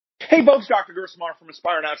Hey folks, Dr. Gersamar from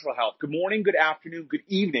Aspire Natural Health. Good morning, good afternoon, good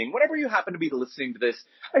evening. Whatever you happen to be listening to this,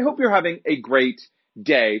 I hope you're having a great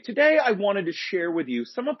day. Today I wanted to share with you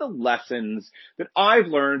some of the lessons that I've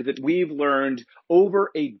learned, that we've learned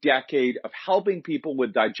over a decade of helping people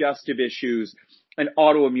with digestive issues and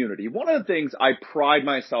autoimmunity. One of the things I pride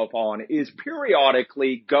myself on is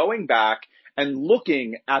periodically going back and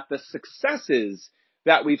looking at the successes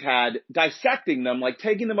that we've had, dissecting them, like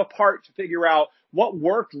taking them apart to figure out what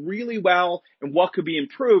worked really well and what could be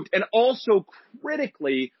improved, and also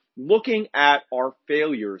critically looking at our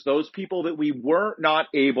failures, those people that we were not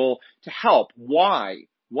able to help. Why?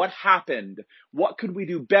 What happened? What could we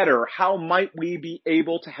do better? How might we be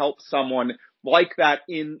able to help someone like that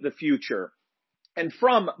in the future? And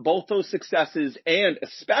from both those successes and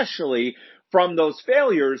especially from those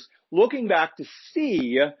failures, looking back to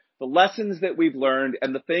see the lessons that we've learned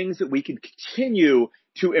and the things that we can continue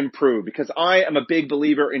to improve, because I am a big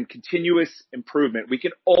believer in continuous improvement. We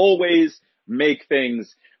can always make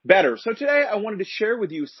things better. So today I wanted to share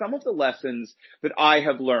with you some of the lessons that I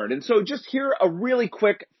have learned. And so just here, a really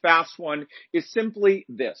quick, fast one is simply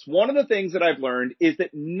this. One of the things that I've learned is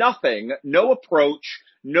that nothing, no approach,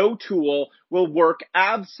 no tool will work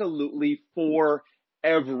absolutely for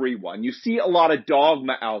everyone. You see a lot of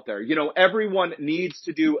dogma out there. You know, everyone needs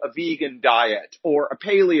to do a vegan diet or a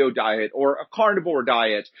paleo diet or a carnivore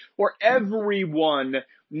diet, or everyone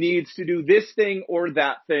needs to do this thing or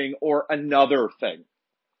that thing or another thing.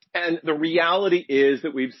 And the reality is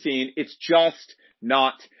that we've seen it's just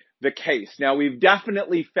not the case. Now, we've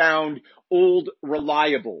definitely found old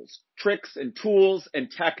reliables, tricks and tools and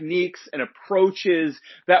techniques and approaches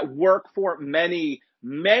that work for many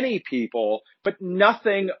people, but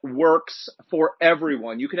nothing works for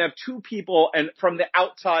everyone. You can have two people and from the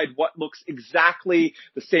outside, what looks exactly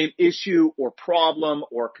the same issue or problem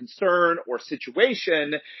or concern or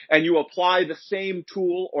situation, and you apply the same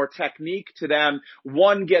tool or technique to them,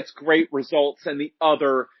 one gets great results and the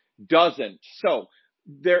other doesn't. So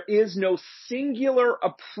there is no singular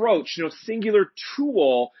approach, no singular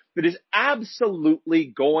tool that is absolutely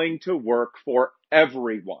going to work for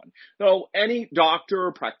everyone. So any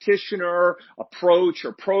doctor, practitioner, approach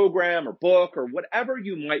or program or book or whatever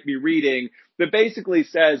you might be reading that basically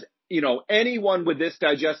says, you know, anyone with this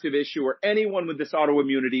digestive issue or anyone with this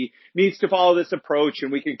autoimmunity needs to follow this approach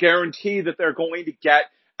and we can guarantee that they're going to get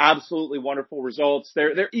absolutely wonderful results.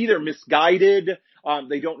 They're either misguided,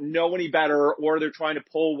 they don't know any better, or they're trying to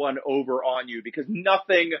pull one over on you, because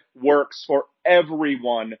nothing works for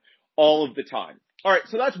everyone all of the time. All right,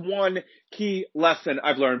 so that's one key lesson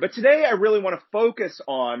I've learned. But today I really want to focus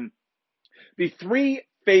on the three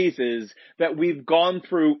phases that we've gone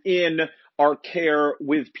through in our care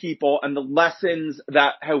with people and the lessons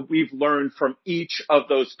that we've learned from each of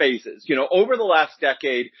those phases. You know, over the last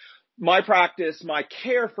decade, my practice, my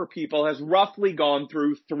care for people has roughly gone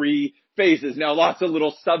through three phases. Now, lots of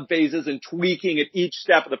little sub-phases and tweaking at each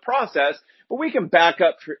step of the process, but we can back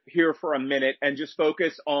up here for a minute and just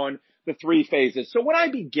focus on the three phases. So when I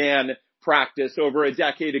began practice over a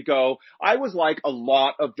decade ago, I was like a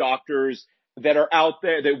lot of doctors that are out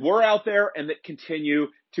there, that were out there and that continue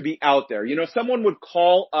to be out there. You know, someone would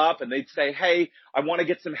call up and they'd say, hey, I want to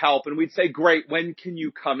get some help. And we'd say, great, when can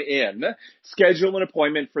you come in? Schedule an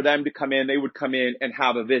appointment for them to come in. They would come in and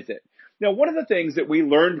have a visit. Now, one of the things that we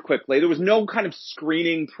learned quickly, there was no kind of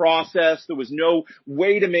screening process. There was no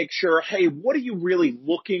way to make sure, hey, what are you really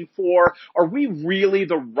looking for? Are we really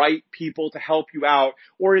the right people to help you out?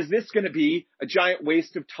 Or is this going to be a giant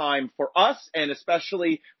waste of time for us and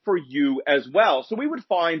especially for you as well? So we would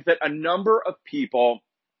find that a number of people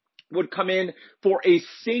would come in for a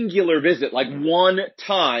singular visit, like one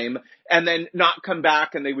time, and then not come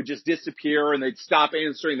back, and they would just disappear and they'd stop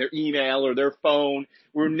answering their email or their phone.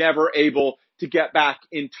 We're never able to get back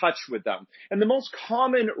in touch with them. And the most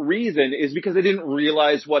common reason is because they didn't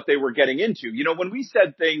realize what they were getting into. You know, when we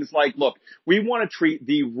said things like, look, we want to treat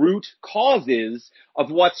the root causes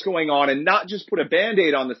of what's going on and not just put a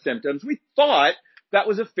Band-Aid on the symptoms, we thought that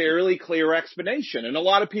was a fairly clear explanation. And a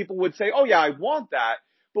lot of people would say, oh yeah, I want that.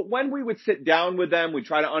 But when we would sit down with them, we'd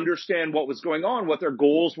try to understand what was going on, what their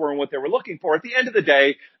goals were and what they were looking for. At the end of the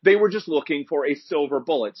day, they were just looking for a silver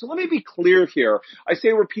bullet. So let me be clear here. I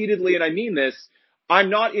say repeatedly, and I mean this, I'm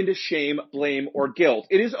not into shame, blame, or guilt.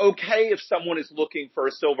 It is okay if someone is looking for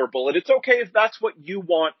a silver bullet. It's okay if that's what you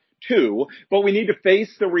want too, but we need to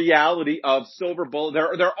face the reality of silver bullet.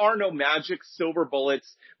 There are no magic silver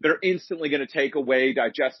bullets that are instantly going to take away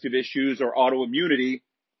digestive issues or autoimmunity,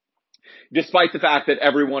 despite the fact that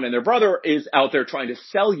everyone and their brother is out there trying to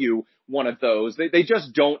sell you one of those. They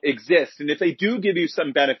just don't exist. And if they do give you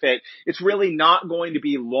some benefit, it's really not going to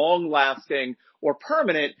be long lasting or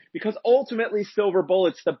permanent, because ultimately silver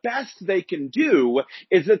bullets, the best they can do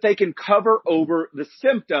is that they can cover over the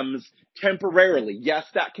symptoms temporarily. Yes,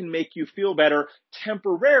 that can make you feel better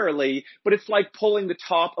temporarily, but it's like pulling the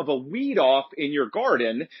top of a weed off in your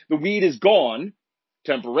garden. The weed is gone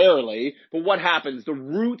temporarily, but what happens? The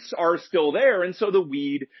roots are still there, and so the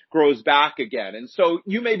weed grows back again. And so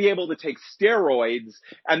you may be able to take steroids,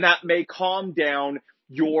 and that may calm down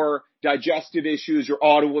your digestive issues, your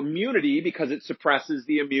autoimmunity, because it suppresses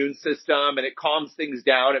the immune system and it calms things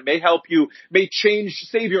down. It may help you, may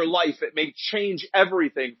save your life. It may change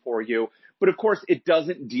everything for you. But of course, it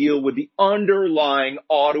doesn't deal with the underlying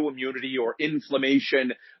autoimmunity or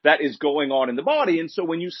inflammation that is going on in the body. And so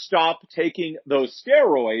when you stop taking those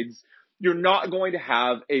steroids, you're not going to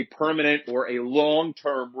have a permanent or a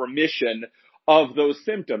long-term remission of those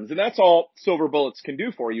symptoms. And that's all silver bullets can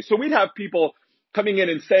do for you. So we'd have people coming in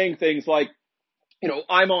and saying things like,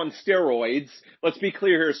 I'm on steroids. Let's be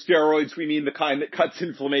clear here. Steroids, we mean the kind that cuts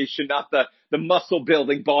inflammation, not the muscle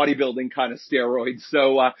building, bodybuilding kind of steroids.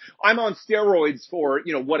 So, I'm on steroids for,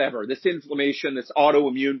 whatever, this inflammation, this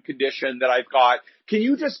autoimmune condition that I've got. Can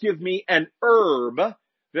you just give me an herb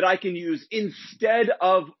that I can use instead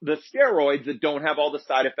of the steroids that don't have all the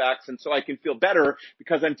side effects, and so I can feel better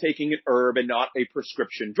because I'm taking an herb and not a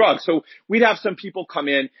prescription drug? So we'd have some people come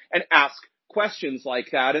in and ask questions like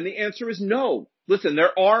that, and the answer is no. Listen,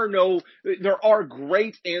 there are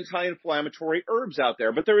great anti-inflammatory herbs out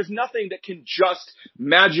there, but there is nothing that can just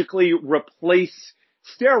magically replace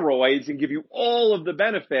steroids and give you all of the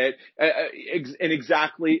benefit in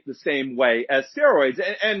exactly the same way as steroids.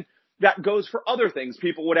 And that goes for other things.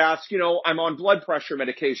 People would ask, I'm on blood pressure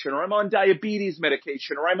medication, or I'm on diabetes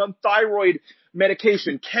medication, or I'm on thyroid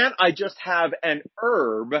medication. Can't I just have an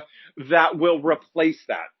herb that will replace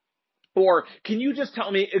that? Or can you just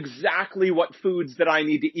tell me exactly what foods that I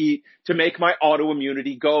need to eat to make my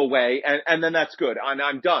autoimmunity go away, and then that's good, and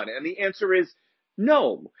I'm done? And the answer is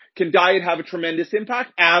no. Can diet have a tremendous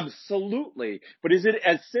impact? Absolutely. But is it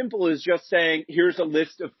as simple as just saying, here's a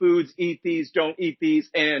list of foods, eat these, don't eat these,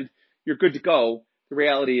 and you're good to go? The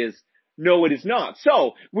reality is, no, it is not.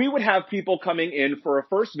 So we would have people coming in for a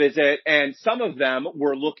first visit, and some of them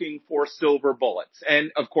were looking for silver bullets.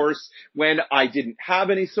 And of course, when I didn't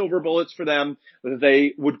have any silver bullets for them,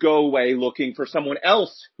 they would go away looking for someone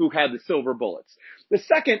else who had the silver bullets. The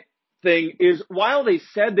second thing is, while they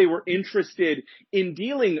said they were interested in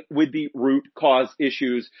dealing with the root cause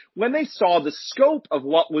issues, when they saw the scope of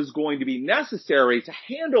what was going to be necessary to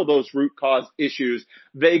handle those root cause issues,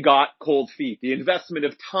 they got cold feet. The investment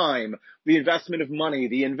of time, the investment of money,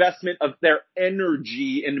 the investment of their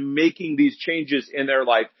energy in making these changes in their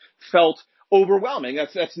life felt overwhelming.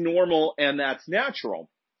 That's normal and that's natural.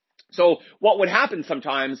 So what would happen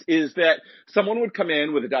sometimes is that someone would come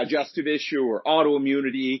in with a digestive issue or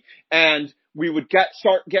autoimmunity, and we would get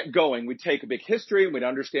going. We'd take a big history and we'd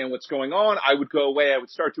understand what's going on. I would go away. I would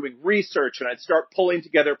start doing research, and I'd start pulling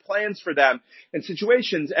together plans for them and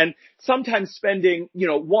situations, and sometimes spending,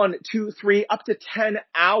 1, 2, 3, up to 10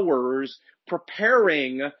 hours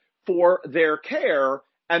preparing for their care.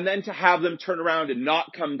 And then to have them turn around and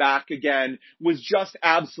not come back again was just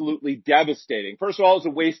absolutely devastating. First of all, it was a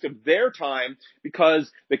waste of their time, because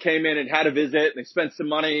they came in and had a visit and they spent some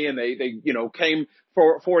money, and they came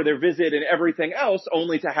for their visit and everything else,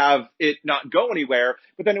 only to have it not go anywhere.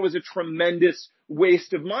 But then it was a tremendous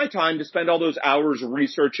waste of my time to spend all those hours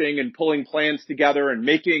researching and pulling plans together and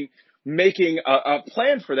making a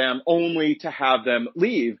plan for them, only to have them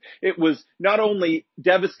leave. It was not only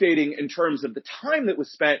devastating in terms of the time that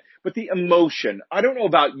was spent, but the emotion. I don't know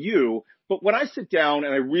about you, but when I sit down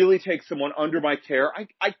and I really take someone under my care,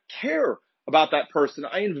 I care about that person.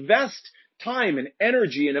 I invest time and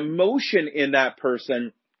energy and emotion in that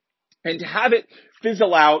person. And to have it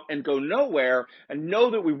fizzle out and go nowhere, and know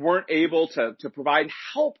that we weren't able to provide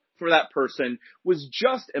help for that person, was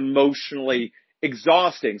just emotionally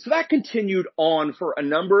exhausting. So that continued on for a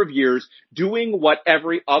number of years, doing what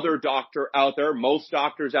every other doctor out there, most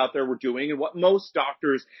doctors out there, were doing, and what most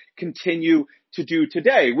doctors continue to do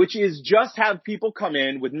today, which is just have people come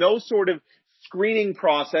in with no sort of screening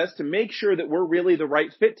process to make sure that we're really the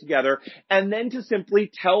right fit together, and then to simply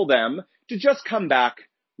tell them to just come back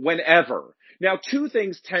whenever. Now, two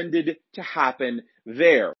things tended to happen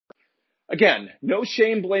there. Again, no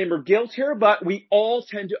shame, blame, or guilt here, but we all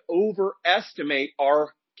tend to overestimate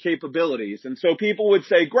our capabilities. And so people would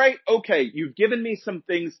say, great, okay, you've given me some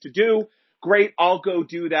things to do. Great, I'll go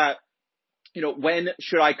do that. when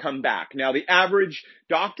should I come back? Now, the average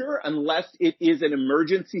doctor, unless it is an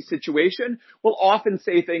emergency situation, will often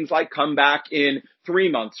say things like, come back in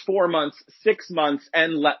 3 months, 4 months, 6 months,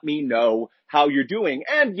 and let me know how you're doing.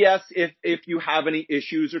 And yes, if you have any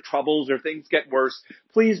issues or troubles or things get worse,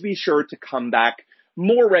 please be sure to come back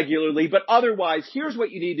more regularly. But otherwise, here's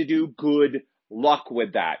what you need to do. Good luck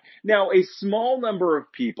with that. Now, a small number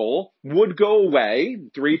of people would go away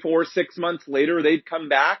 3, 4, 6 months later. They'd come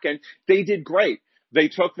back and they did great. They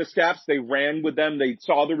took the steps. They ran with them. They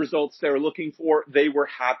saw the results they were looking for. They were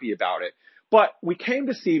happy about it. But we came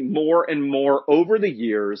to see more and more over the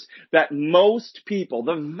years that most people,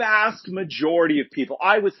 the vast majority of people,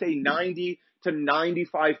 I would say 90 to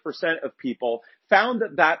 95% of people, found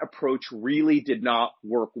that approach really did not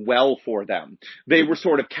work well for them. They were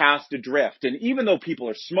sort of cast adrift. And even though people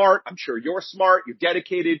are smart, I'm sure you're smart, you're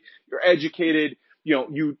dedicated, you're educated,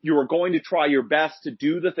 you are going to try your best to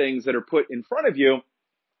do the things that are put in front of you,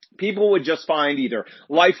 people would just find either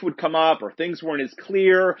life would come up or things weren't as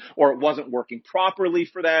clear or it wasn't working properly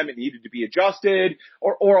for them. It needed to be adjusted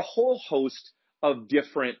or a whole host of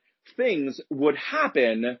different things would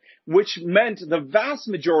happen, which meant the vast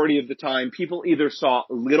majority of the time people either saw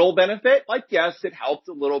little benefit, like yes, it helped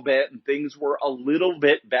a little bit and things were a little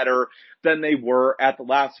bit better than they were at the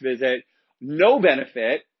last visit. No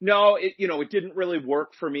benefit. No, it didn't really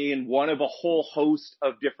work for me in one of a whole host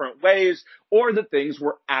of different ways, or that things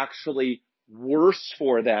were actually worse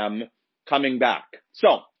for them coming back.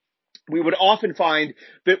 So we would often find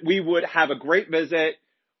that we would have a great visit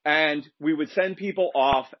and we would send people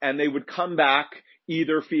off and they would come back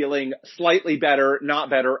either feeling slightly better, not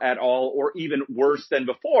better at all, or even worse than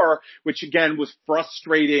before, which again was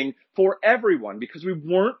frustrating for everyone because we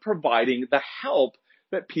weren't providing the help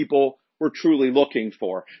that people were truly looking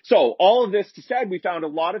for. So all of this to said, we found a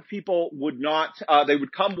lot of people would not, they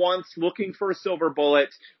would come once looking for a silver bullet.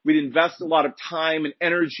 We'd invest a lot of time and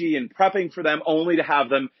energy in prepping for them only to have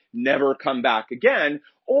them never come back again.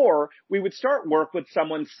 Or we would start work with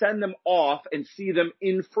someone, send them off and see them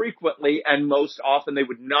infrequently. And most often they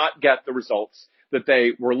would not get the results that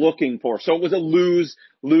they were looking for. So it was a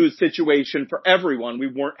lose-lose situation for everyone. We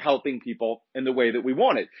weren't helping people in the way that we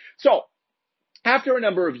wanted. So after a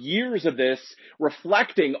number of years of this,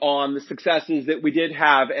 reflecting on the successes that we did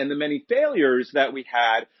have and the many failures that we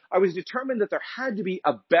had, I was determined that there had to be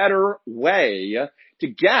a better way to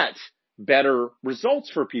get better results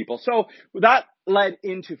for people. So that led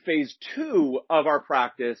into phase 2 of our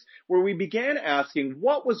practice, where we began asking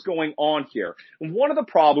what was going on here. And one of the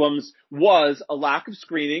problems was a lack of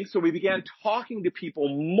screening. So we began talking to people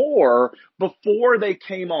more before they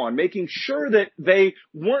came on, making sure that they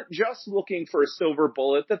weren't just looking for a silver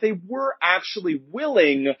bullet, that they were actually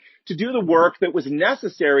willing to do the work that was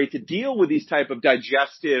necessary to deal with these type of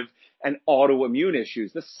digestive and autoimmune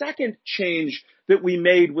issues. The second change that we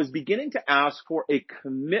made was beginning to ask for a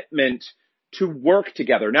commitment to work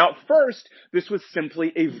together. Now, at first, this was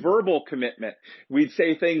simply a verbal commitment. We'd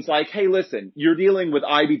say things like, hey, listen, you're dealing with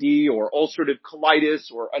IBD or ulcerative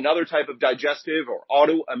colitis or another type of digestive or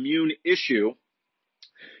autoimmune issue.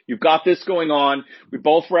 You've got this going on. We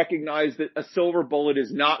both recognize that a silver bullet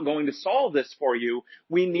is not going to solve this for you.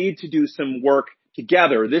 We need to do some work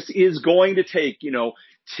together. This is going to take,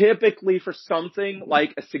 typically for something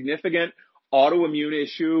like a significant autoimmune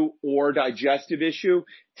issue or digestive issue,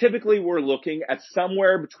 typically we're looking at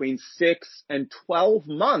somewhere between 6 and 12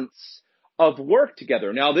 months of work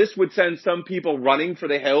together. Now, this would send some people running for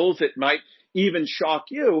the hills. It might even shock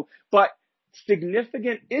you, but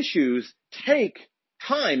significant issues take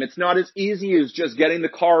time. It's not as easy as just getting the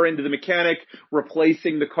car into the mechanic,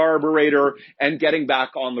 replacing the carburetor, and getting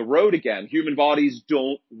back on the road again. Human bodies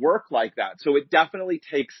don't work like that. So it definitely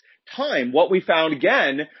takes time. What we found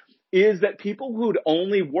again is that people who'd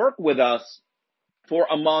only work with us for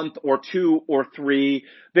a month or 2 or 3,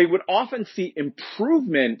 they would often see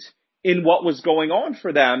improvement in what was going on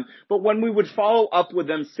for them. But when we would follow up with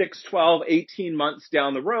them 6, 12, 18 months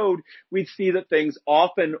down the road, we'd see that things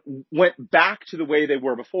often went back to the way they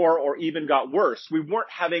were before or even got worse. We weren't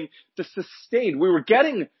having the sustained, we were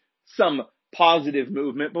getting some positive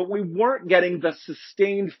movement, but we weren't getting the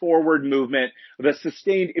sustained forward movement, the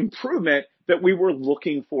sustained improvement that we were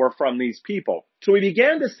looking for from these people. So we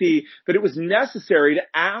began to see that it was necessary to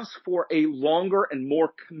ask for a longer and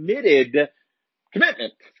more commitment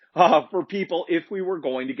for people if we were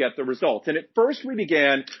going to get the results. And at first we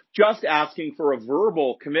began just asking for a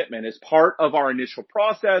verbal commitment as part of our initial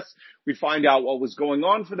process. We'd find out what was going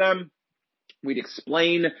on for them. We'd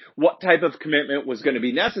explain what type of commitment was going to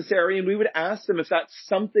be necessary, and we would ask them if that's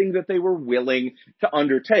something that they were willing to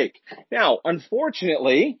undertake. Now,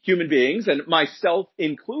 unfortunately, human beings, and myself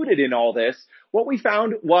included in all this, what we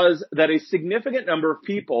found was that a significant number of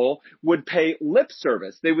people would pay lip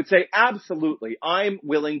service. They would say, absolutely, I'm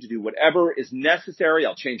willing to do whatever is necessary.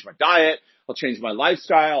 I'll change my diet. I'll change my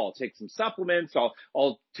lifestyle. I'll take some supplements.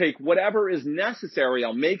 I'll take whatever is necessary.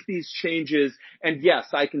 I'll make these changes. And yes,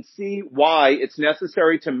 I can see why it's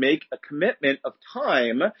necessary to make a commitment of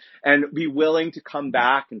time and be willing to come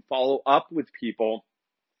back and follow up with people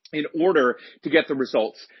in order to get the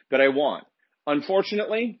results that I want.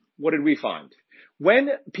 Unfortunately, what did we find? When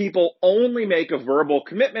people only make a verbal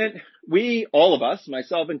commitment, we, all of us,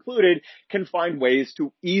 myself included, can find ways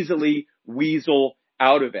to easily weasel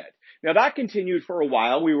out of it. Now that continued for a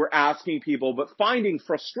while. We were asking people, but finding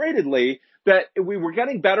frustratedly that we were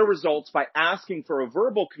getting better results by asking for a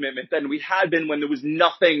verbal commitment than we had been when there was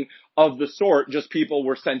nothing of the sort. Just people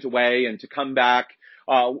were sent away and to come back,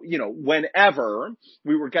 whenever.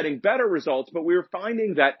 We were getting better results, but we were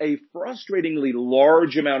finding that a frustratingly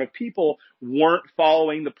large amount of people weren't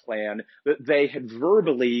following the plan that they had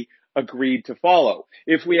verbally agreed to follow.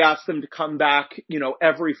 If we asked them to come back,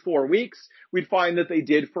 every 4 weeks, we'd find that they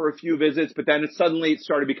did for a few visits, but then suddenly it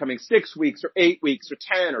started becoming 6 weeks or 8 weeks or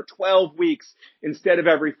 10 or 12 weeks instead of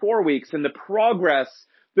every 4 weeks. And the progress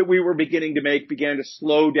that we were beginning to make began to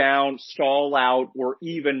slow down, stall out, or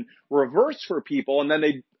even reverse for people. And then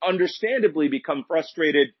they understandably become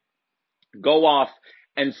frustrated, go off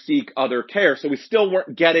and seek other care. So we still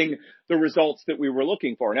weren't getting the results that we were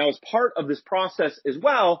looking for. Now, as part of this process as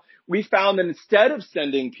well, we found that instead of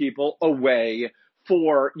sending people away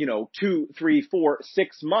for, 2, 3, 4,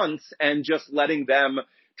 6 months and just letting them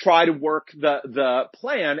try to work the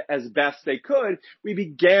plan as best they could, we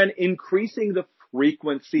began increasing the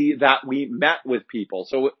frequency that we met with people.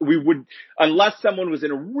 So we would, unless someone was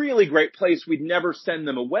in a really great place, we'd never send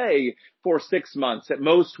them away for 6 months. At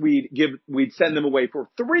most, we'd send them away for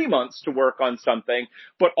 3 months to work on something,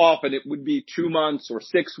 but often it would be 2 months or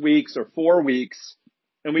 6 weeks or 4 weeks.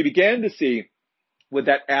 And we began to see with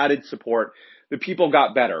that added support, the people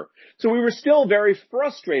got better. So we were still very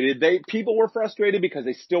frustrated. People were frustrated because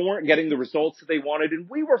they still weren't getting the results that they wanted. And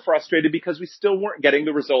we were frustrated because we still weren't getting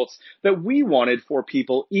the results that we wanted for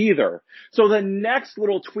people either. So the next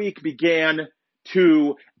little tweak began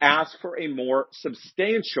to ask for a more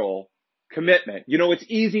substantial commitment. It's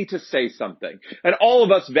easy to say something, and all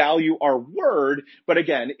of us value our word, but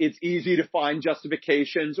again, it's easy to find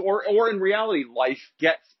justifications or in reality, life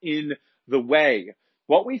gets in the way.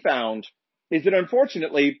 What we found is that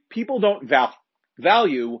unfortunately, people don't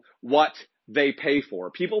value what they pay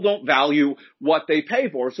for. People don't value what they pay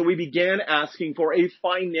for. So we began asking for a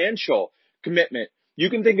financial commitment. You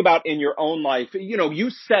can think about in your own life, you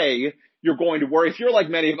say you're going to work. If you're like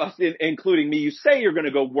many of us, including me, you say you're going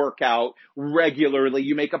to go work out regularly.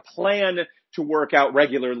 You make a plan to work out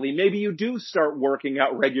regularly. Maybe you do start working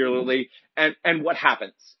out regularly. And what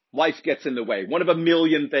happens? Life gets in the way. One of a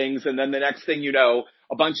million things. And then the next thing you know,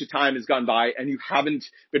 a bunch of time has gone by and you haven't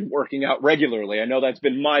been working out regularly. I know that's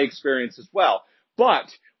been my experience as well.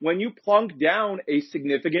 But when you plunk down a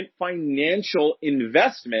significant financial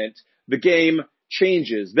investment, the game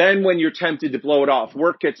changes. Then when you're tempted to blow it off,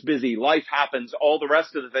 work gets busy, life happens, all the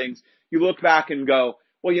rest of the things, you look back and go,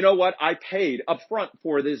 well, you know what? I paid up front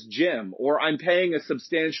for this gym, or I'm paying a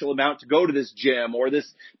substantial amount to go to this gym, or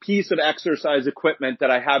this piece of exercise equipment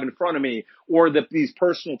that I have in front of me, or these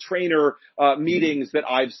personal trainer meetings that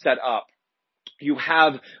I've set up. You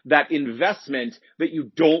have that investment that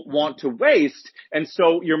you don't want to waste, and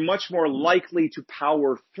so you're much more likely to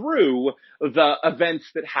power through the events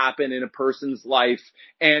that happen in a person's life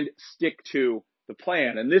and stick to the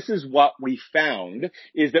plan. And this is what we found,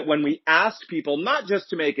 is that when we asked people not just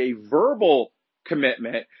to make a verbal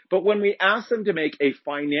commitment, but when we asked them to make a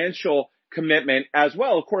financial commitment as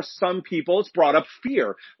well, of course, some people, it's brought up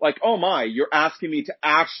fear. Like, oh my, you're asking me to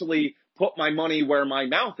actually put my money where my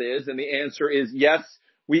mouth is. And the answer is yes,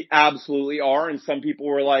 we absolutely are. And some people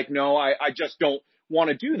were like, no, I just don't want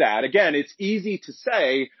to do that. Again, it's easy to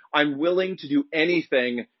say, I'm willing to do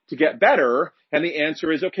anything to get better. And the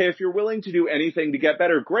answer is, okay, if you're willing to do anything to get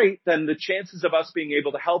better, great. Then the chances of us being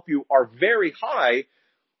able to help you are very high.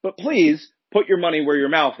 But please put your money where your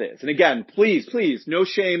mouth is. And again, please, no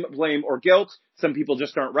shame, blame, or guilt. Some people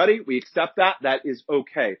just aren't ready. We accept that. That is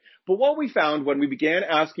okay. But what we found when we began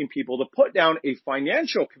asking people to put down a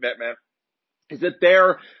financial commitment is that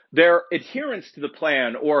their adherence to the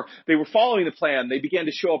plan, or they were following the plan, they began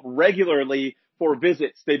to show up regularly for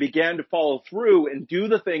visits. They began to follow through and do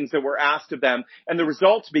the things that were asked of them, and the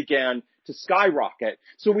results began to skyrocket.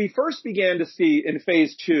 So we first began to see in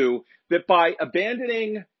phase 2 that by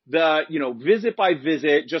abandoning the, visit by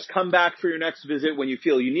visit, just come back for your next visit when you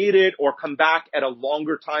feel you need it, or come back at a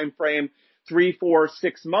longer time frame, 3, 4,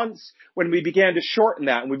 6 months, when we began to shorten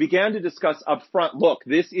that and we began to discuss up front, look,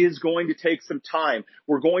 this is going to take some time.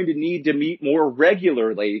 We're going to need to meet more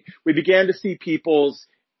regularly. We began to see people's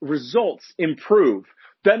results improve.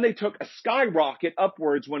 Then they took a skyrocket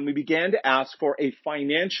upwards when we began to ask for a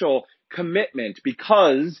financial commitment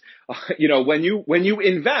because, when you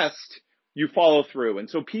invest, you follow through. And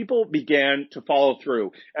so people began to follow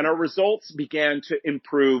through and our results began to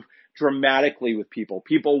improve dramatically with people.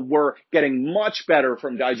 People were getting much better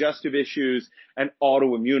from digestive issues and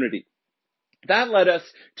autoimmunity. That led us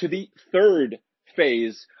to the third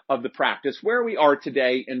phase of the practice, where we are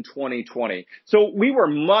today in 2020. So we were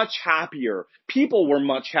much happier. People were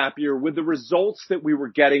much happier with the results that we were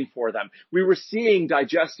getting for them. We were seeing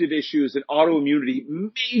digestive issues and autoimmunity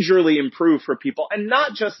majorly improve for people. And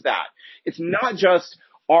not just that. It's not just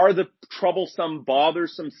are the troublesome,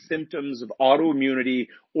 bothersome symptoms of autoimmunity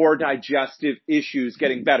or digestive issues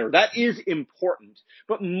getting better. That is important.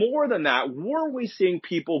 But more than that, were we seeing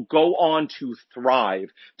people go on to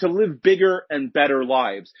thrive, to live bigger and better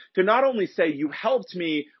lives, to not only say, you helped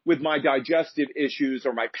me with my digestive issues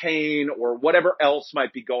or my pain or whatever else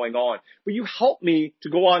might be going on, but you helped me to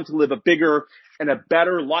go on to live a bigger and a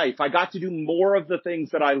better life. I got to do more of the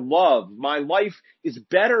things that I love. My life is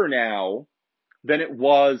better now than it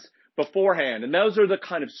was beforehand. And those are the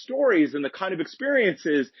kind of stories and the kind of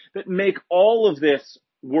experiences that make all of this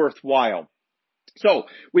worthwhile. So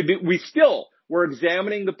we still were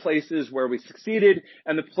examining the places where we succeeded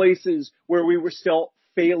and the places where we were still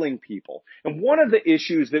failing people. And one of the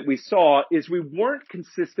issues that we saw is we weren't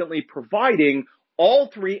consistently providing all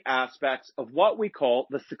 3 aspects of what we call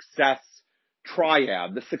the success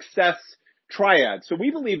triad, So we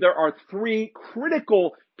believe there are 3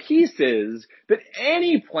 critical pieces that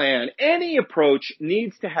any plan, any approach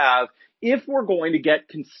needs to have if we're going to get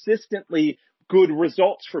consistently good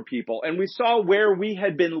results for people. And we saw where we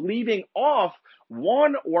had been leaving off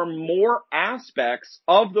one or more aspects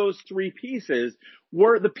of those 3 pieces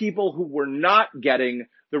were the people who were not getting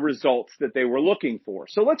the results that they were looking for.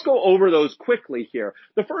 So let's go over those quickly here.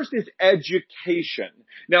 The first is education.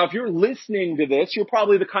 Now, if you're listening to this, you're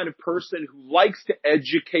probably the kind of person who likes to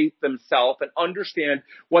educate themselves and understand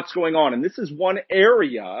what's going on. And this is one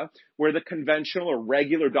area where the conventional or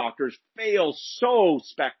regular doctors fail so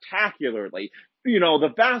spectacularly.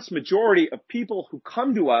 The vast majority of people who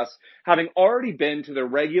come to us having already been to their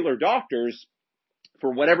regular doctors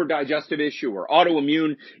for whatever digestive issue or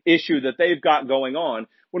autoimmune issue that they've got going on,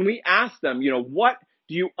 when we ask them, what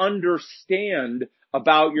do you understand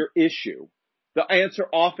about your issue? The answer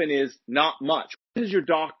often is not much. What has your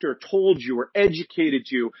doctor told you or educated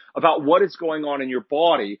you about what is going on in your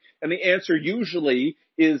body? And the answer usually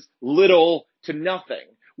is little to nothing.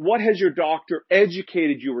 What has your doctor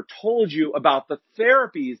educated you or told you about the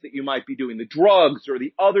therapies that you might be doing, the drugs or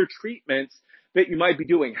the other treatments that you might be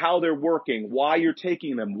doing, how they're working, why you're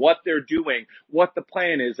taking them, what they're doing, what the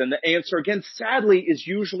plan is? And the answer, again, sadly, is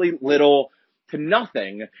usually little to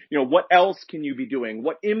nothing. What else can you be doing?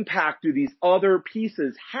 What impact do these other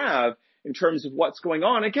pieces have in terms of what's going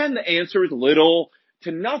on? Again, the answer is little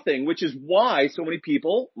to nothing, which is why so many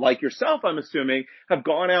people, like yourself, I'm assuming, have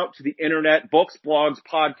gone out to the internet, books, blogs,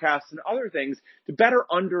 podcasts, and other things to better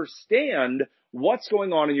understand what's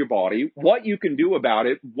going on in your body, what you can do about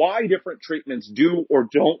it, why different treatments do or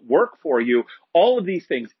don't work for you, all of these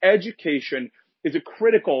things. Education is a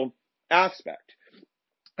critical aspect.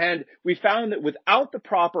 And we found that without the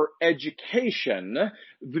proper education,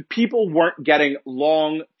 the people weren't getting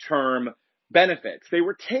long-term benefits. They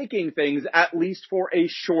were taking things at least for a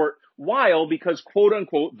short while because, quote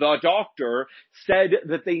unquote, the doctor said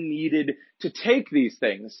that they needed to take these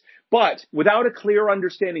things. But without a clear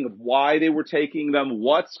understanding of why they were taking them,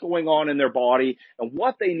 what's going on in their body, and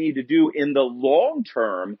what they need to do in the long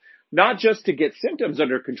term, not just to get symptoms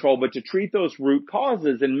under control, but to treat those root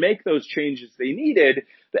causes and make those changes they needed,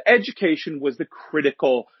 the education was the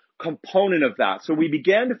critical component of that. So we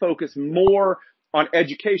began to focus more on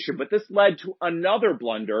education, but this led to another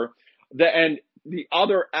blunder and the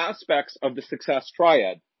other aspects of the success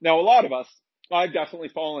triad. Now, a lot of us, I've definitely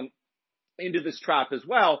fallen into this trap as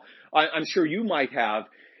well, I'm sure you might have,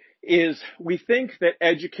 is we think that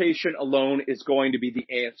education alone is going to be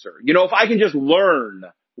the answer. If I can just learn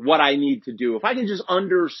what I need to do, if I can just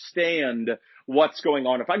understand what's going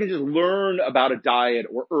on, if I can just learn about a diet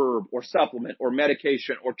or herb or supplement or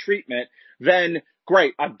medication or treatment, then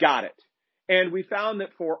great, I've got it. And we found that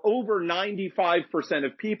for over 95%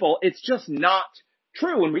 of people, it's just not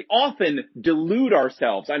true. And we often delude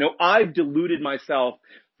ourselves. I know I've deluded myself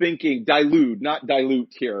thinking, not dilute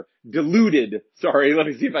here, deluded. Sorry, let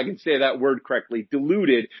me see if I can say that word correctly.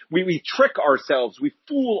 Deluded. We trick ourselves. We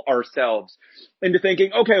fool ourselves into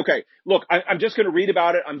thinking, okay, look, I'm just going to read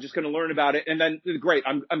about it. I'm just going to learn about it. And then great,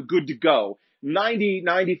 I'm good to go.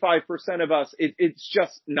 95% of us, it's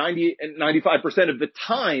just 95% of the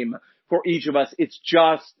time for each of us, it's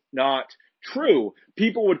just not true.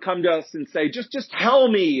 People would come to us and say, just tell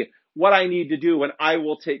me what I need to do and I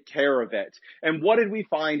will take care of it. And what did we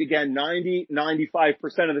find? Again, 95%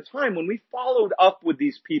 of the time when we followed up with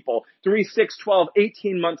these people 3, 6, 12,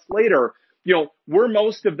 18 months later, were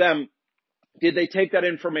most of them, did they take that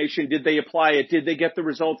information? Did they apply it? Did they get the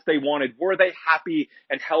results they wanted? Were they happy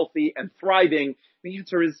and healthy and thriving? The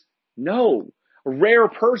answer is no. A rare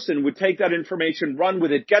person would take that information, run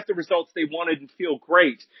with it, get the results they wanted and feel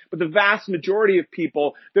great. But the vast majority of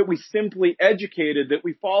people that we simply educated, that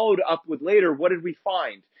we followed up with later, what did we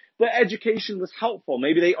find? The education was helpful.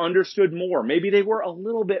 Maybe they understood more. Maybe they were a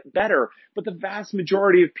little bit better. But the vast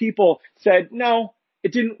majority of people said, no,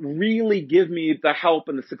 it didn't really give me the help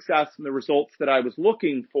and the success and the results that I was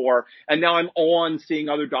looking for. And now I'm on seeing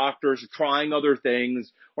other doctors, trying other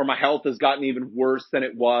things, or my health has gotten even worse than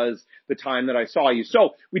it was the time that I saw you.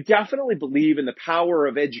 So we definitely believe in the power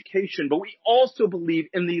of education, but we also believe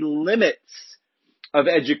in the limits of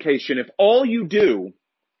education. If all you do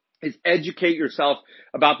is educate yourself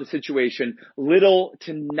about the situation, little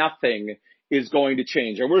to nothing is going to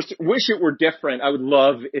change. I wish it were different. I would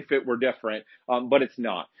love if it were different, but it's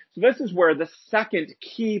not. So this is where the second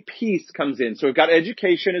key piece comes in. So we've got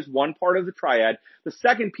education as one part of the triad. The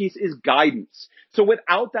second piece is guidance. So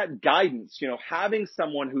without that guidance, having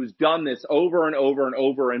someone who's done this over and over and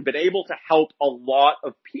over and been able to help a lot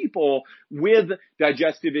of people with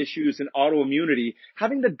digestive issues and autoimmunity,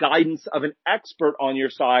 having the guidance of an expert on your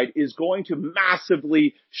side is going to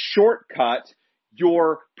massively shortcut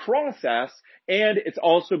your process, and it's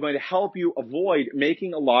also going to help you avoid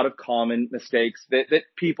making a lot of common mistakes that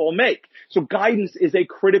people make. So guidance is a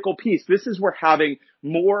critical piece. This is where having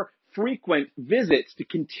more frequent visits to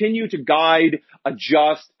continue to guide,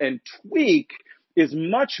 adjust, and tweak is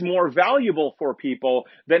much more valuable for people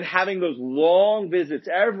than having those long visits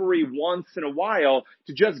every once in a while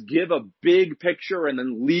to just give a big picture and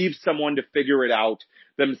then leave someone to figure it out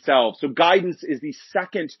themselves. So guidance is the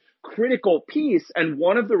second critical piece, and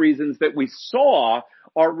one of the reasons that we saw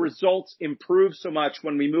our results improve so much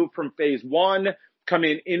when we moved from phase 1, come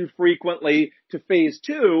in infrequently, to phase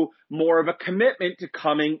 2, more of a commitment to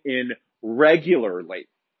coming in regularly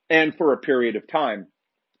and for a period of time.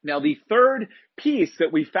 Now, the third piece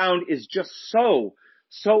that we found is just so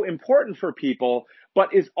important for people,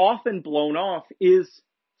 but is often blown off, is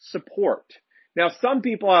support. Now, some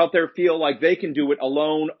people out there feel like they can do it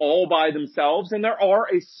alone, all by themselves, and there are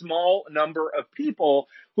a small number of people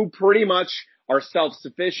who pretty much are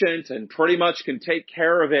self-sufficient and pretty much can take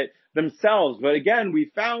care of it themselves. But again,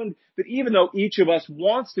 we found that even though each of us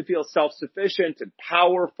wants to feel self-sufficient and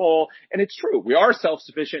powerful, and it's true, we are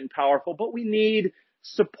self-sufficient and powerful, but we need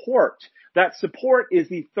support. That support is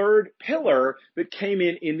the third pillar that came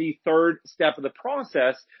in the third step of the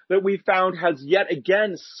process that we found has yet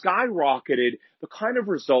again skyrocketed the kind of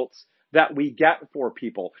results that we get for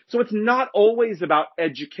people. So it's not always about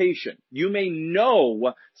education. You may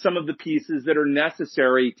know some of the pieces that are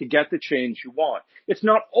necessary to get the change you want. It's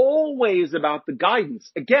not always about the guidance.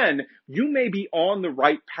 Again, you may be on the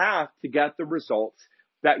right path to get the results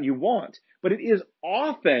that you want, but it is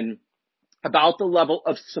often about the level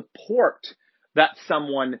of support that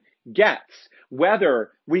someone gets, whether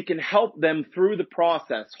we can help them through the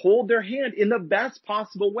process, hold their hand in the best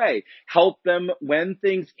possible way, help them when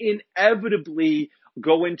things inevitably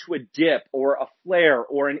go into a dip or a flare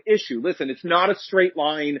or an issue. Listen, it's not a straight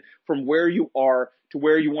line from where you are to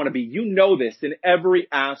where you want to be. You know this in every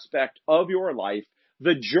aspect of your life.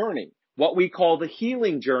 The journey, what we call the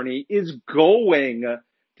healing journey, is going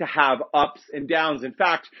to have ups and downs. In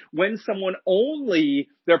fact, when someone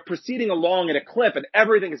they're proceeding along at a clip and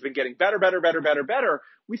everything has been getting better,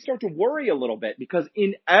 we start to worry a little bit because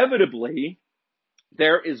inevitably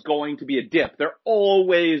there is going to be a dip. There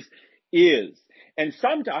always is. And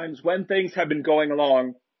sometimes when things have been going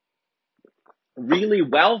along really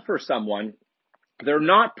well for someone, they're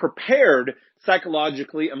not prepared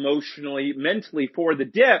psychologically, emotionally, mentally for the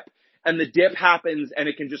dip. and the dip happens and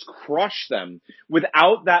it can just crush them.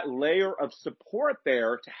 Without that layer of support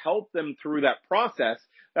there to help them through that process,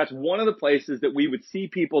 that's one of the places that we would see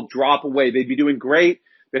people drop away. They'd be doing great.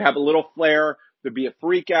 They'd have a little flare. There'd be a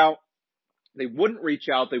freak out. They wouldn't reach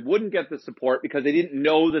out. They wouldn't get the support because they didn't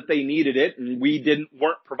know that they needed it and we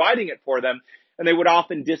weren't providing it for them. And they would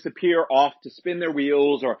often disappear off to spin their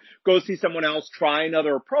wheels or go see someone else, try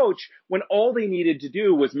another approach when all they needed to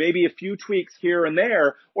do was maybe a few tweaks here and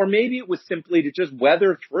there, or maybe it was simply to just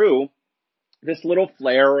weather through this little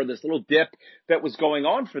flare or this little dip that was going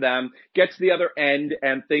on for them, get to the other end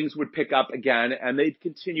and things would pick up again and they'd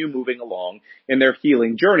continue moving along in their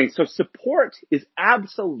healing journey. So support is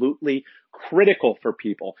absolutely critical for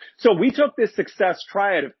people. So we took this success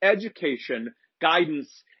triad of education,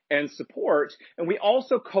 guidance, and support, and we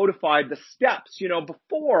also codified the steps.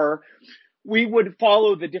 Before we would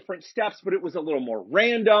follow the different steps, but it was a little more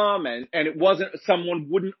random and someone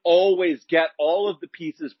wouldn't always get all of the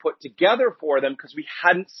pieces put together for them because we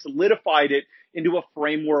hadn't solidified it into a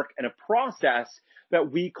framework and a process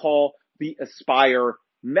that we call the Aspire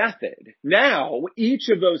method. Now, each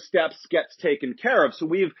of those steps gets taken care of. So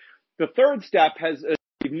the third step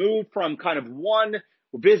we've moved from kind of one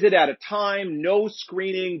visit at a time, no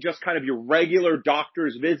screening, just kind of your regular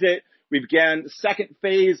doctor's visit. We began the second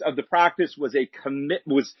phase of the practice was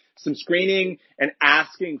some screening and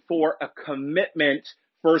asking for a commitment,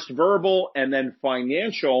 first verbal and then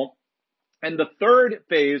financial. And the third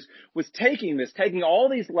phase was taking all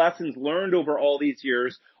these lessons learned over all these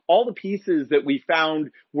years, all the pieces that we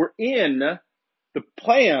found were in the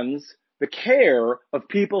plans, the care of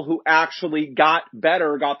people who actually got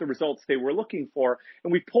better, got the results they were looking for.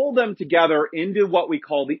 And we pulled them together into what we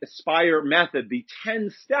call the Aspire method, the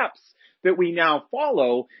 10 steps that we now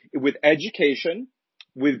follow with education,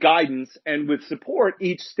 with guidance, and with support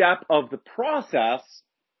each step of the process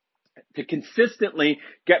to consistently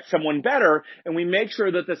get someone better. And we make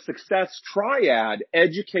sure that the success triad,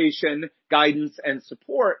 education, guidance, and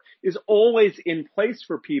support is always in place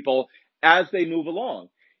for people as they move along.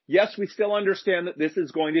 Yes, we still understand that this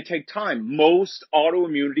is going to take time. Most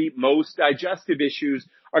autoimmunity, most digestive issues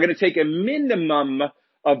are going to take a minimum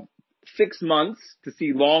of 6 months to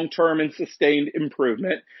see long-term and sustained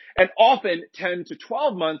improvement. And often 10 to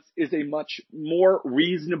 12 months is a much more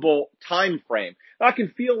reasonable time frame. That can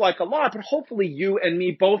feel like a lot, but hopefully you and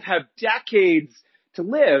me both have decades to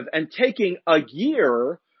live, and taking a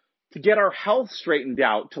year to get our health straightened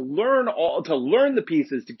out, to learn the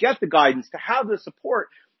pieces, to get the guidance, to have the support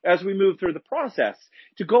as we move through the process,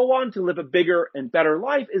 to go on to live a bigger and better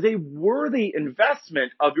life is a worthy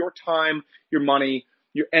investment of your time, your money,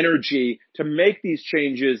 your energy to make these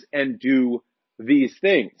changes and do these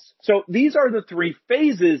things. So these are the 3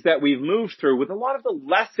 phases that we've moved through with a lot of the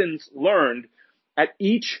lessons learned at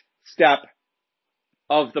each step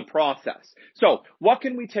of the process. So what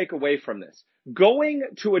can we take away from this? Going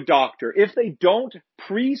to a doctor, if they don't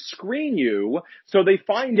pre-screen you, so they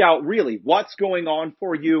find out really what's going on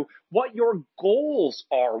for you, what your goals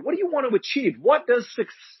are, what do you want to achieve, what does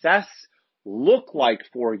success look like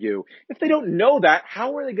for you? If they don't know that,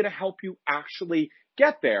 how are they going to help you actually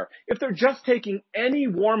get there? If they're just taking any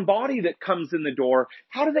warm body that comes in the door,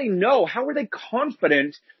 how do they know? How are they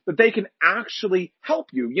confident that they can actually help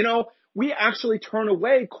you? We actually turn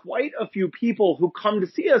away quite a few people who come to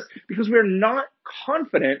see us because we're not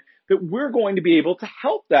confident that we're going to be able to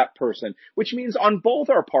help that person, which means on both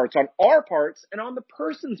our parts, on our parts and on the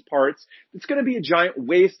person's parts, it's going to be a giant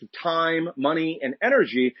waste of time, money, and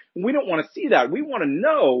energy. And we don't want to see that. We want to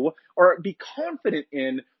know or be confident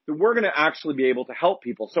in that we're going to actually be able to help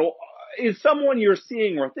people. So is someone you're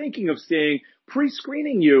seeing or thinking of seeing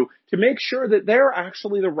pre-screening you to make sure that they're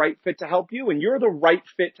actually the right fit to help you and you're the right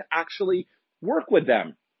fit to actually work with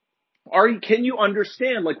them? Can you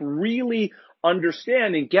understand, really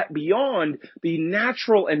understand and get beyond the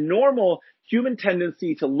natural and normal human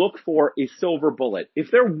tendency to look for a silver bullet?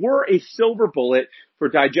 If there were a silver bullet for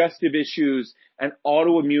digestive issues and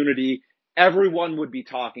autoimmunity, everyone would be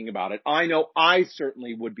talking about it. I know I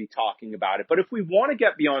certainly would be talking about it. But if we want to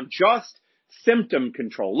get beyond just symptom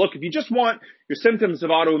control, look, if you just want your symptoms of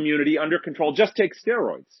autoimmunity under control, just take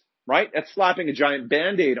steroids, right? That's slapping a giant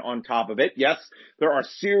Band-Aid on top of it. Yes, there are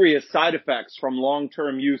serious side effects from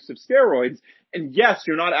long-term use of steroids. And yes,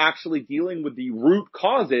 you're not actually dealing with the root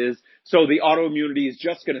causes, so the autoimmunity is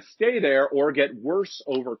just going to stay there or get worse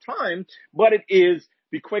over time, but it is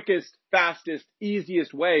the quickest, fastest,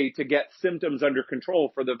 easiest way to get symptoms under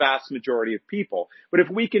control for the vast majority of people. But if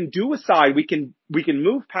we can we can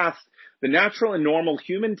move past the natural and normal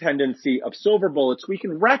human tendency of silver bullets, we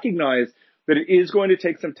can recognize that it is going to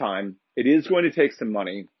take some time, it is going to take some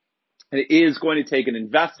money, And it is going to take an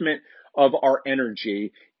investment of our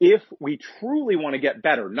energy if we truly want to get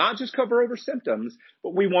better, not just cover over symptoms,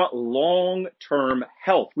 but we want long-term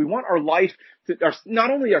health. We want our life to,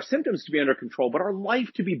 not only our symptoms to be under control, but our life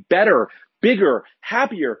to be better, bigger,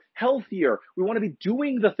 happier, healthier. We want to be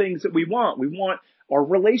doing the things that we want. We want our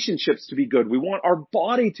relationships to be good. We want our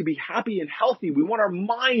body to be happy and healthy. We want our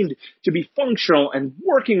mind to be functional and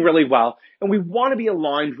working really well. And we want to be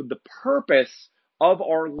aligned with the purpose of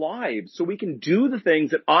our lives so we can do the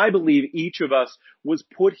things that I believe each of us was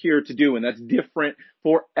put here to do. And that's different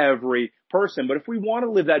for every person. But if we want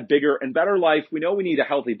to live that bigger and better life, we know we need a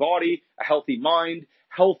healthy body, a healthy mind,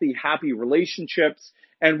 healthy, happy relationships,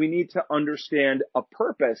 and we need to understand a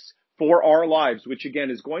purpose for our lives, which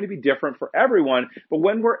again is going to be different for everyone. But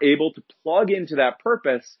when we're able to plug into that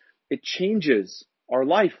purpose, it changes our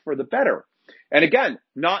life for the better. And again,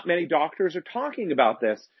 not many doctors are talking about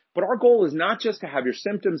this, but our goal is not just to have your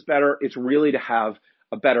symptoms better, it's really to have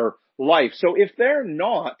a better life. So if they're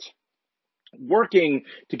not working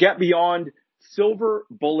to get beyond silver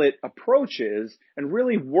bullet approaches and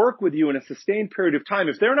really work with you in a sustained period of time,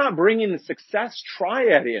 if they're not bringing the success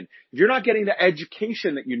triad in, if you're not getting the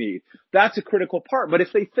education that you need, that's a critical part. But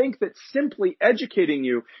if they think that simply educating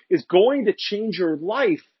you is going to change your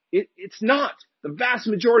life, it's not. The vast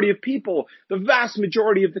majority of people, the vast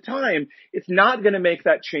majority of the time, it's not going to make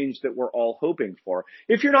that change that we're all hoping for.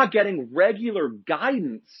 If you're not getting regular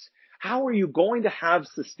guidance, how are you going to have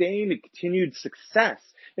sustained and continued success?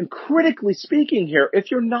 And critically speaking here, if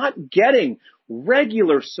you're not getting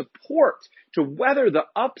regular support to weather the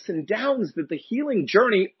ups and downs that the healing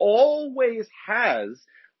journey always has,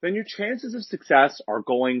 then your chances of success are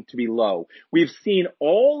going to be low. We've seen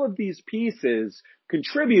all of these pieces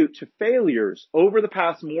contribute to failures over the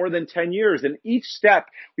past more than 10 years. And each step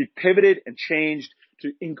we've pivoted and changed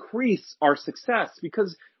to increase our success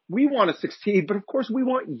because we want to succeed, but of course we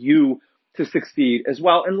want you to succeed as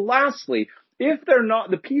well. And lastly, if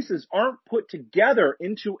the pieces aren't put together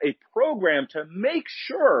into a program to make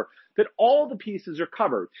sure that all the pieces are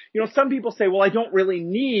covered. Some people say, well, I don't really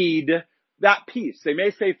need that piece. They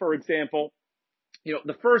may say, for example,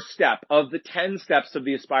 the first step of the 10 steps of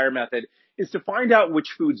the Aspire method is to find out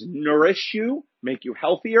which foods nourish you, make you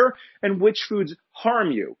healthier, and which foods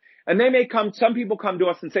harm you. And some people come to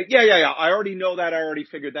us and say, yeah, I already know that. I already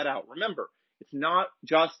figured that out. Remember, it's not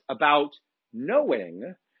just about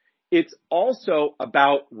knowing. It's also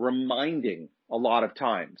about reminding a lot of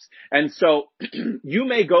times. And so you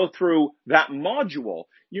may go through that module.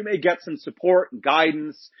 You may get some support,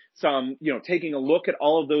 guidance, some, taking a look at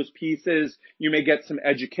all of those pieces. You may get some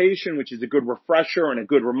education, which is a good refresher and a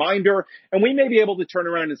good reminder. And we may be able to turn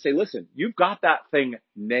around and say, listen, you've got that thing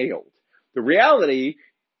nailed. The reality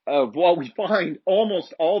of what we find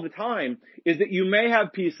almost all the time is that you may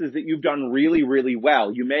have pieces that you've done really, really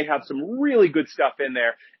well. You may have some really good stuff in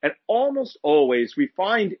there. And almost always we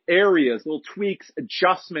find areas, little tweaks,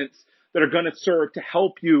 adjustments that are going to serve to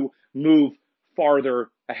help you move farther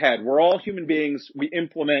ahead. We're all human beings. We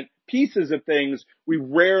implement pieces of things. We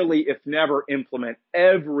rarely, if never, implement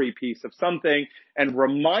every piece of something. And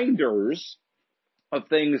reminders of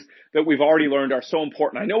things that we've already learned are so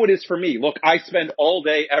important. I know it is for me. Look, I spend all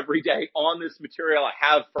day, every day on this material. I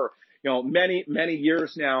have for, many, many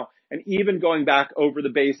years now. And even going back over the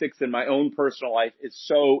basics in my own personal life is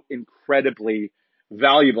so incredibly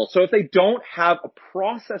valuable. So if they don't have a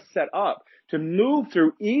process set up to move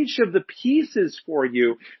through each of the pieces for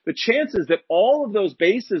you, the chances that all of those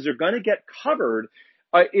bases are going to get covered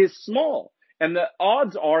is small. And the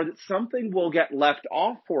odds are that something will get left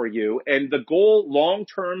off for you. And the goal,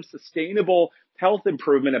 long-term, sustainable health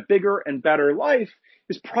improvement, a bigger and better life,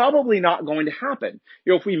 is probably not going to happen.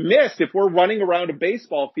 If we're running around a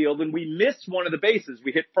baseball field and we miss one of the bases,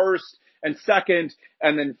 we hit first and second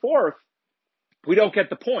and then fourth, we don't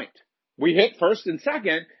get the point. We hit first and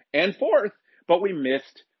second and fourth, but we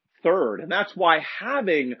missed third. And that's why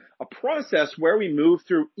having a process where we move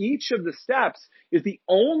through each of the steps is the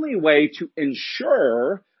only way to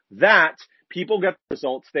ensure that people get the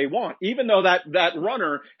results they want. Even though that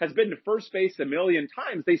runner has been to first base a million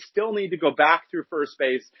times, they still need to go back through first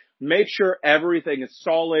base, make sure everything is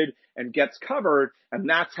solid and gets covered, and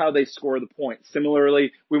that's how they score the point.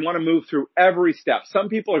 Similarly, we want to move through every step. Some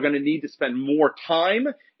people are going to need to spend more time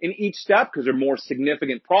in each step because they're more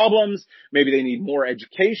significant problems. Maybe they need more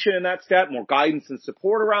education in that step, more guidance and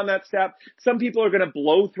support around that step. Some people are going to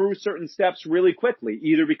blow through certain steps really quickly,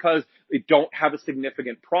 either because they don't have a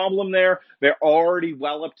significant problem there, they're already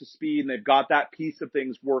well up to speed, and they've got that piece of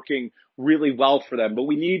things working really well for them. But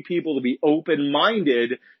we need people to be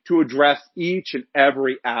open-minded to address each and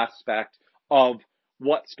every aspect of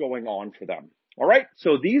what's going on for them. All right.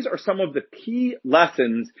 So these are some of the key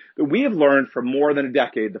lessons that we have learned for more than a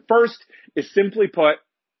decade. The first is simply put,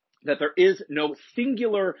 that there is no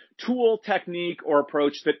singular tool, technique, or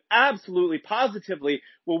approach that absolutely positively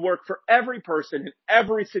will work for every person in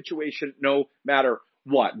every situation, no matter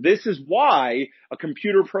what. This is why a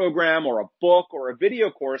computer program or a book or a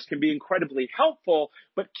video course can be incredibly helpful,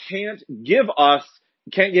 but can't give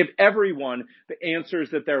everyone the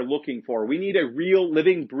answers that they're looking for. We need a real,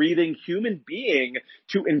 living, breathing human being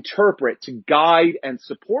to interpret, to guide, and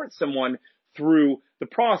support someone through the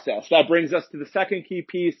process. That brings us to the second key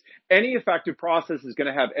piece. Any effective process is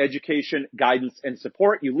going to have education, guidance, and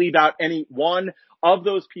support. You leave out any one of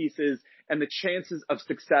those pieces and the chances of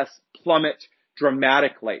success plummet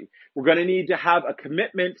dramatically. We're going to need to have a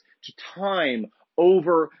commitment to time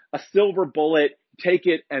over a silver bullet, take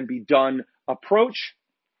it and be done approach.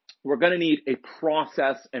 We're going to need a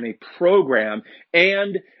process and a program.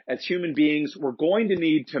 And as human beings, we're going to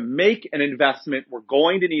need to make an investment. We're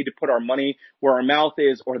going to need to put our money where our mouth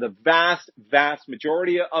is, or the vast, vast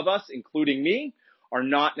majority of us, including me, are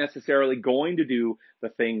not necessarily going to do the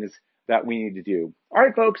things that we need to do. All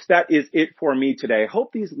right, folks, that is it for me today. I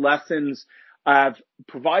hope these lessons have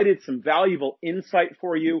provided some valuable insight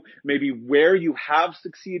for you, maybe where you have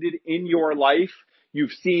succeeded in your life.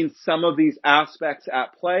 You've seen some of these aspects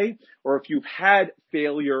at play, or if you've had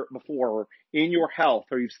failure before in your health,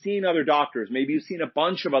 or you've seen other doctors, maybe you've seen a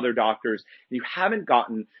bunch of other doctors, and you haven't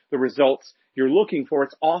gotten the results you're looking for,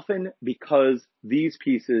 it's often because these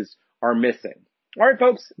pieces are missing. All right,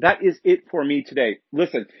 folks, that is it for me today.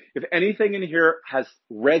 Listen, if anything in here has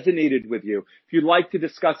resonated with you, if you'd like to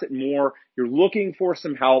discuss it more, you're looking for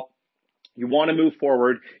some help, you want to move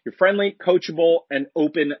forward, you're friendly, coachable, and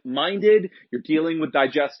open-minded, you're dealing with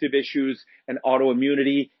digestive issues and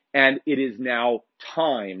autoimmunity, and it is now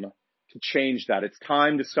time to change that. It's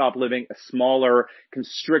time to stop living a smaller,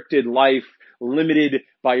 constricted life, limited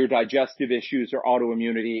by your digestive issues or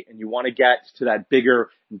autoimmunity, and you want to get to that bigger,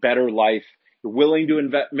 better life. You're willing to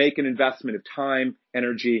make an investment of time,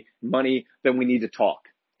 energy, money, then we need to talk.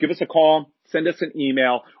 Give us a call, send us an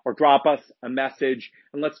email, or drop us a message,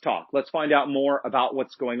 and let's talk. Let's find out more about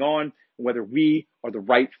what's going on and whether we are the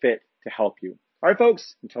right fit to help you. All right,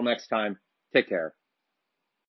 folks, until next time, take care.